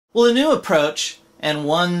Well, a new approach, and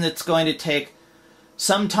one that's going to take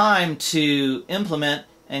some time to implement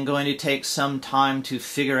and going to take some time to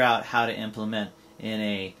figure out how to implement in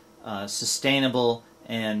a sustainable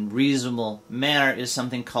and reasonable manner, is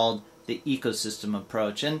something called the ecosystem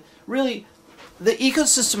approach. And really, the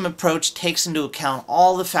ecosystem approach takes into account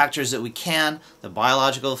all the factors that we can, the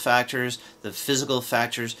biological factors, the physical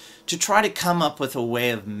factors, to try to come up with a way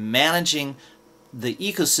of managing the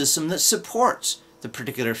ecosystem that supports the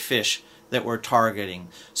particular fish that we're targeting.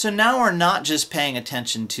 So now we're not just paying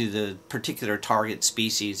attention to the particular target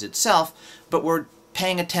species itself, but we're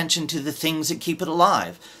paying attention to the things that keep it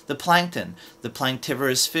alive. The plankton, the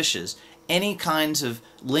planktivorous fishes, any kinds of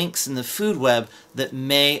links in the food web that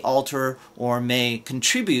may alter or may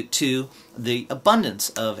contribute to the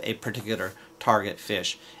abundance of a particular target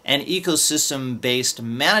fish. And ecosystem-based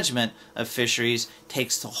management of fisheries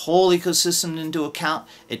takes the whole ecosystem into account.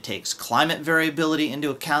 It takes climate variability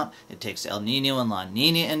into account. It takes El Nino and La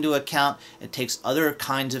Nina into account. It takes other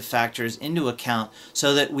kinds of factors into account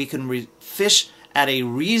so that we can fish at a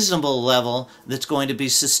reasonable level that's going to be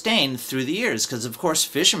sustained through the years. Because of course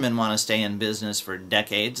fishermen want to stay in business for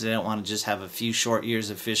decades. They don't want to just have a few short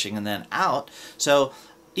years of fishing and then out. So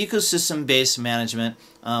ecosystem-based management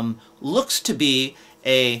looks to be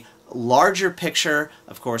a larger picture,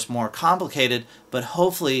 of course more complicated, but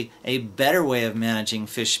hopefully a better way of managing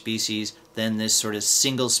fish species than this sort of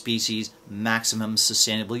single species maximum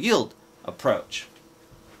sustainable yield approach.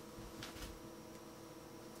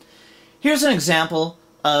 Here's an example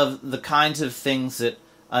of the kinds of things that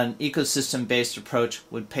an ecosystem-based approach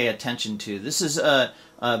would pay attention to. This is a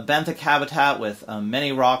benthic habitat with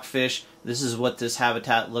many rockfish. This is what this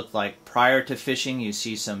habitat looked like prior to fishing. You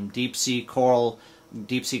see some deep sea corals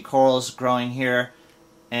growing here,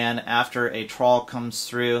 and after a trawl comes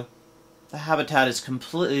through, the habitat is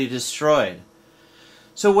completely destroyed.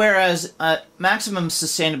 So whereas a maximum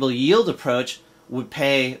sustainable yield approach would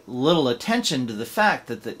pay little attention to the fact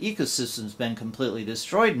that the ecosystem's been completely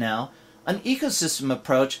destroyed now, an ecosystem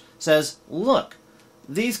approach says, look,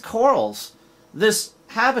 these corals, this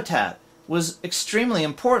habitat was extremely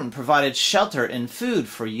important, provided shelter and food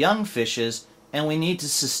for young fishes, and we need to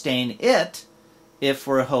sustain it if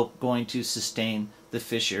we're going to sustain the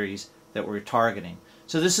fisheries that we're targeting.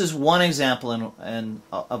 So this is one example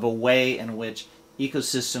of a way in which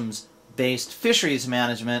ecosystems-based fisheries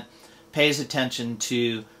management pays attention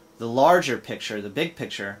to the larger picture, the big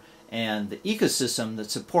picture, and the ecosystem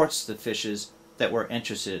that supports the fishes that we're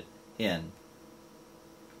interested in.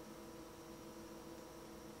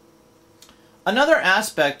 Another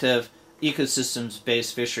aspect of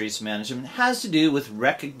ecosystems-based fisheries management has to do with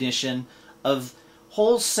recognition of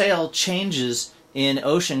wholesale changes in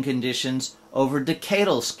ocean conditions over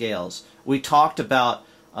decadal scales. We talked about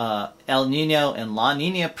El Nino and La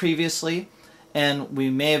Nina previously, and we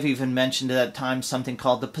may have even mentioned at that time something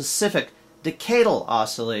called the Pacific decadal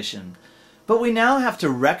oscillation. But we now have to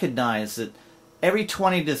recognize that every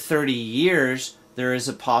 20 to 30 years there is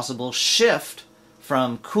a possible shift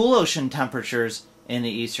from cool ocean temperatures in the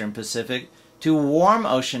eastern Pacific to warm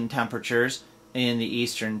ocean temperatures in the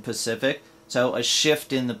eastern Pacific. So a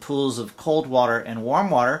shift in the pools of cold water and warm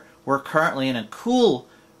water. We're currently in a cool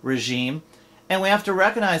regime, and we have to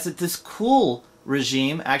recognize that this cool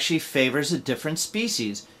regime actually favors a different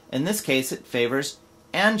species. In this case it favors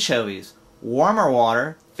anchovies. Warmer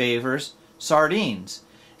water favors sardines.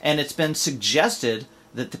 And it's been suggested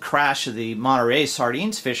that the crash of the Monterey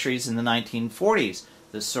sardines fisheries in the 1940s,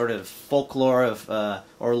 this sort of folklore of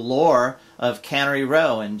or lore of Cannery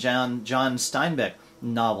Row and John Steinbeck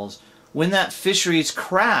novels, when that fisheries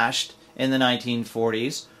crashed in the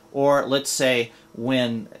 1940s, or let's say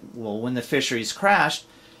when the fisheries crashed,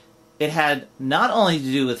 it had not only to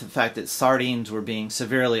do with the fact that sardines were being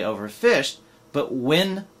severely overfished, but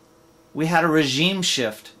when we had a regime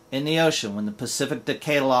shift in the ocean, when the Pacific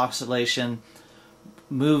decadal oscillation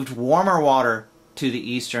moved warmer water to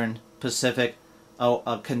the eastern Pacific,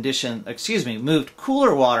 moved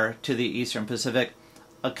cooler water to the eastern Pacific,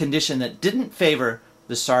 a condition that didn't favor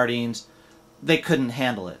the sardines, they couldn't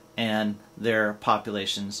handle it, and their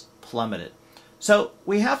populations plummeted. So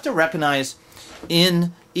we have to recognize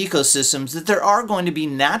in ecosystems that there are going to be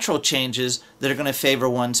natural changes that are going to favor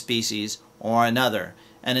one species or another.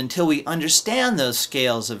 And until we understand those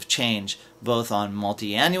scales of change, both on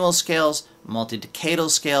multi-annual scales, multi-decadal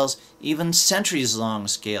scales, even centuries-long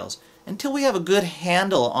scales, until we have a good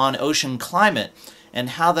handle on ocean climate and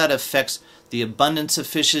how that affects the abundance of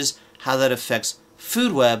fishes, how that affects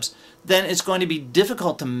food webs, then it's going to be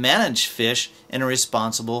difficult to manage fish in a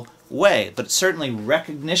responsible way. But certainly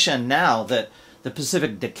recognition now that the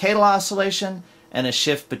Pacific decadal oscillation and a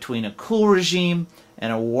shift between a cool regime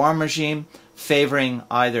and a warm regime favoring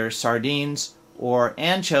either sardines or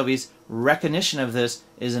anchovies, recognition of this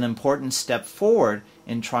is an important step forward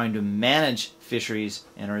in trying to manage fisheries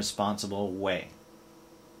in a responsible way.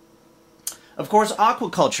 Of course,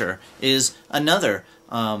 aquaculture is another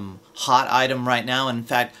hot item right now. In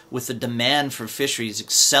fact, with the demand for fisheries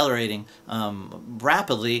accelerating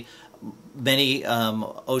rapidly, many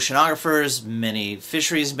oceanographers, many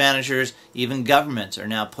fisheries managers, even governments are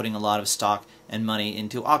now putting a lot of stock and money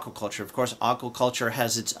into aquaculture. Of course, aquaculture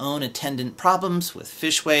has its own attendant problems with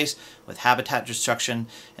fish waste, with habitat destruction,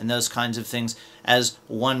 and those kinds of things. As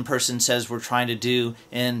one person says, we're trying to do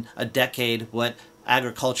in a decade what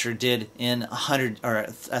agriculture did in 100 or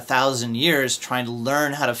 1,000 years, trying to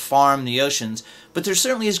learn how to farm the oceans. But there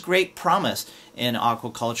certainly is great promise in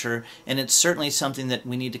aquaculture, and it's certainly something that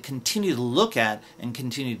we need to continue to look at and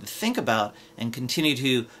continue to think about and continue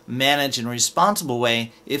to manage in a responsible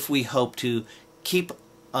way if we hope to keep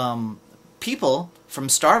people from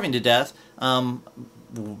starving to death,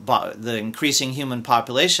 by the increasing human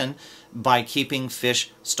population, by keeping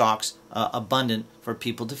fish stocks abundant for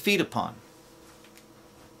people to feed upon.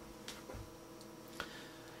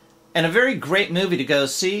 And a very great movie to go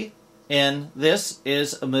see in this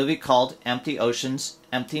is a movie called Empty Oceans,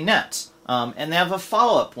 Empty Nets. And they have a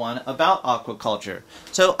follow-up one about aquaculture.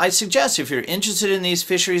 So I suggest if you're interested in these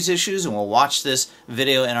fisheries issues, and we'll watch this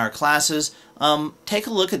video in our classes, take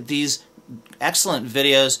a look at these excellent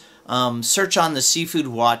videos. Search on the Seafood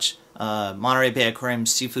Watch, Monterey Bay Aquarium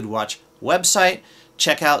Seafood Watch website.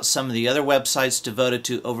 Check out some of the other websites devoted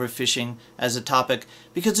to overfishing as a topic,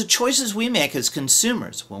 because the choices we make as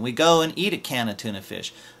consumers when we go and eat a can of tuna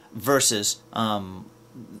fish versus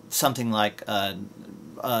something like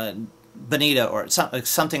bonita or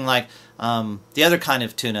something like the other kind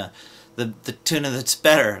of tuna, the tuna that's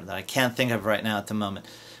better that I can't think of right now at the moment.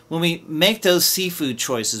 When we make those seafood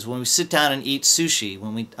choices, when we sit down and eat sushi,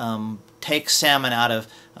 when we take salmon out of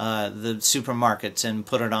the supermarkets and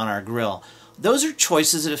put it on our grill, those are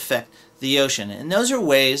choices that affect the ocean. And those are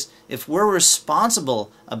ways, if we're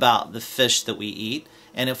responsible about the fish that we eat,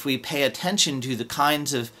 and if we pay attention to the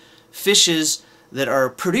kinds of fishes that are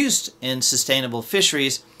produced in sustainable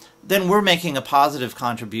fisheries, then we're making a positive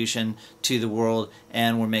contribution to the world,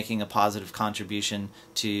 and we're making a positive contribution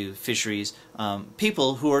to fisheries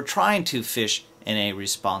people who are trying to fish in a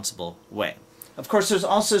responsible way. Of course, there's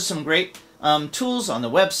also some great tools on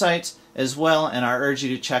the websites as well, and I urge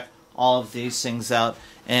you to check all of these things out.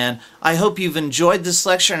 And I hope you've enjoyed this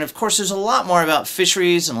lecture. And of course, there's a lot more about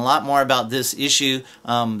fisheries and a lot more about this issue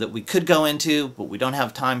that we could go into, but we don't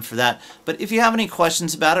have time for that. But if you have any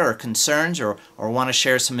questions about it or concerns, or want to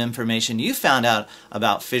share some information you found out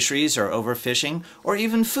about fisheries or overfishing or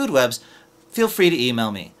even food webs, feel free to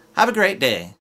email me. Have a great day.